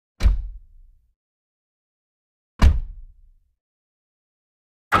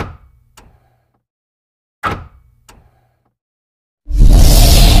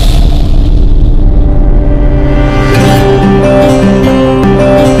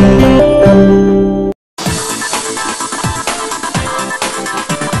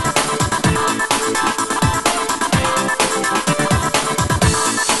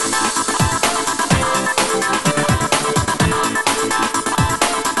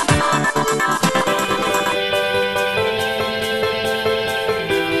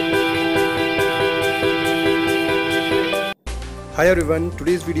Hi everyone,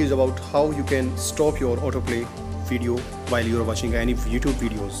 today's video is about how you can stop your autoplay video while you are watching any YouTube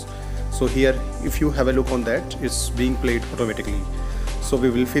videos. So here, if you have a look on that, it's being played automatically. So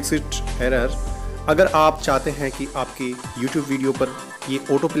we will fix it error. अगर आप चाहते हैं कि आपके YouTube video पर ये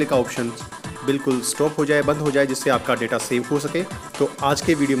autoplay का option बिल्कुल स्टॉप हो जाए, बंद हो जाए, जिससे आपका डेटा सेव हो सके, तो आज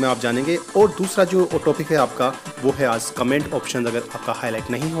के वीडियो में आप जानेंगे। और दूसरा जो टॉपिक है आपका वो है आज कमेंट ऑप्शन। अगर आपका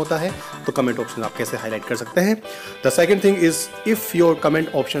हाईलाइट नहीं होता है तो कमेंट ऑप्शन आप कैसे हाईलाइट कर सकते हैं। The second thing is if your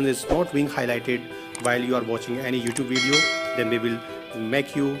comment option is not being highlighted while you are watching any YouTube video, then we will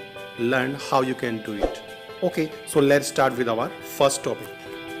make you learn how you can do it. Okay, so let's start with our first topic.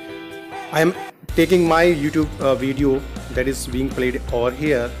 I am taking my YouTube video that is being played over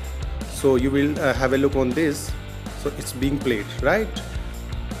here. So you will have a look on this. So it's being played, right?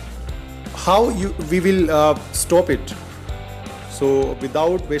 How we will stop it? So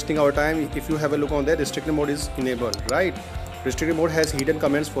without wasting our time, if you have a look on that, restricted mode is enabled, right? Restricted mode has hidden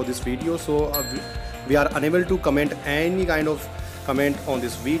comments for this video, so we are unable to comment any kind of comment on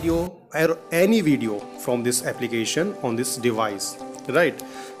this video or any video from this application on this device, right?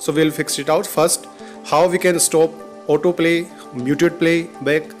 So we'll fix it out. First, how we can stop autoplay, muted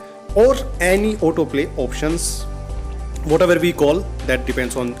playback, or any autoplay options, whatever we call, that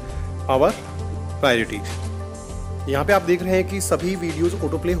depends on our priority. यहाँ पे आप देख रहे हैं कि सभी videos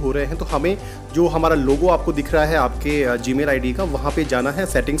autoplay हो रहे हैं, तो हमें जो हमारा लोगो आपको दिख रहा है आपके जीमेल आईडी का, वहाँ पे जाना है,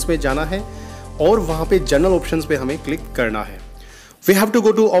 सेटिंग्स में जाना है और वहाँ पे जनरल ऑप्शंस पे हमें क्लिक करना है. We have to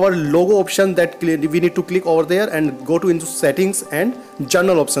go to our logo option, that we need to click over there and go to into settings and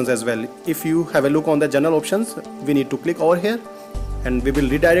general options as well. If you have a look on the general options, we need to click over here and we will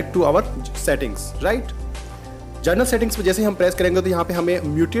redirect to our settings, right? General settings पे जैसे हम press करेंगे तो यहाँ पे हमें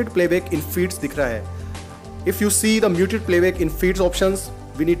muted playback इन feeds दिख रहा है. If you see the muted playback in feeds options,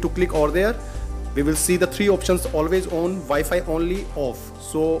 we need to click over there. We will see the three options: always on, Wi-Fi only, off.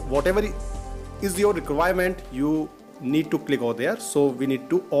 So whatever is your requirement, you need to click over there. So we need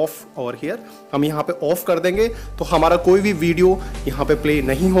to off over here. हम यहाँ पे off कर देंगे तो हमारा कोई भी video यहाँ पे प्ले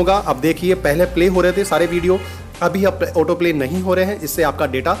नहीं होगा. अब देखिए, पहले प्ले हो रहे थे सारे वीडियो, अभी अब ऑटो प्ले नहीं हो रहे हैं. इससे आपका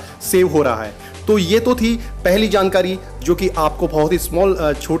डेटा सेव हो रहा है. तो ये तो थी पहली जानकारी, जो कि आपको बहुत ही स्मॉल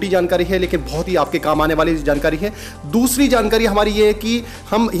छोटी जानकारी है, लेकिन बहुत ही आपके काम आने वाली जानकारी है. दूसरी जानकारी हमारी ये है कि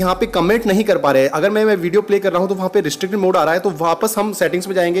हम यहाँ पे कमेंट नहीं कर पा रहे हैं. अगर मैं वीडियो प्ले कर रहा हूँ तो वहाँ पे रिस्ट्रिक्टेड मोड आ रहा है, तो वापस हम सेटिंग्स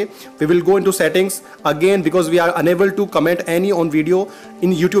में जाएंगे. We will go into settings again because we are unable to comment any on video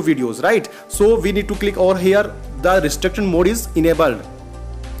in YouTube videos, right? So we need to click over here, the restricted mode is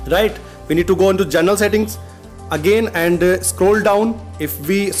enabled, right? We need to go into general settings again and scroll down. If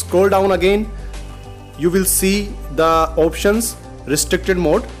we scroll down again, you will see the options restricted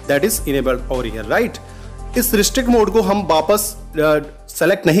mode that is enabled over here, right? इस restrict mode को हम वापस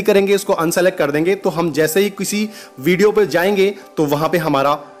select नहीं करेंगे, इसको unselect कर देंगे. तो हम जैसे ही किसी वीडियो पर जाएंगे तो वहां पे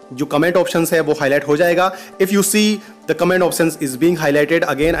हमारा जो कमेंट ऑप्शंस है वो हाईलाइट हो जाएगा. If you see the comment options is being highlighted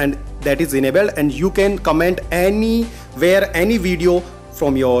again and that is enabled and you can comment any where any video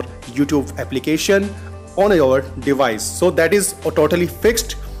from your YouTube application on your device. So that is totally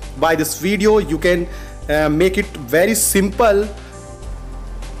fixed by this video. You can make it very simple.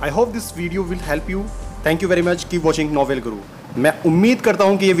 I hope this video will help you. Thank you very much. Keep watching Knowwell Guru. मैं उम्मीद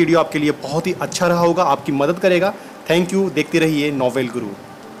करता हूँ कि ये video आपके लिए बहुत ही अच्छा रहा होगा, आपकी मदद करेगा. Thank you. देखते रहिए Knowwell Guru.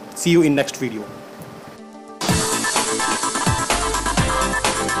 See you in next video.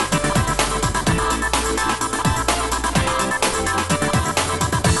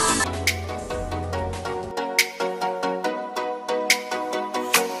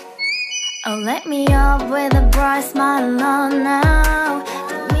 Oh, let me up with a bright smile on now.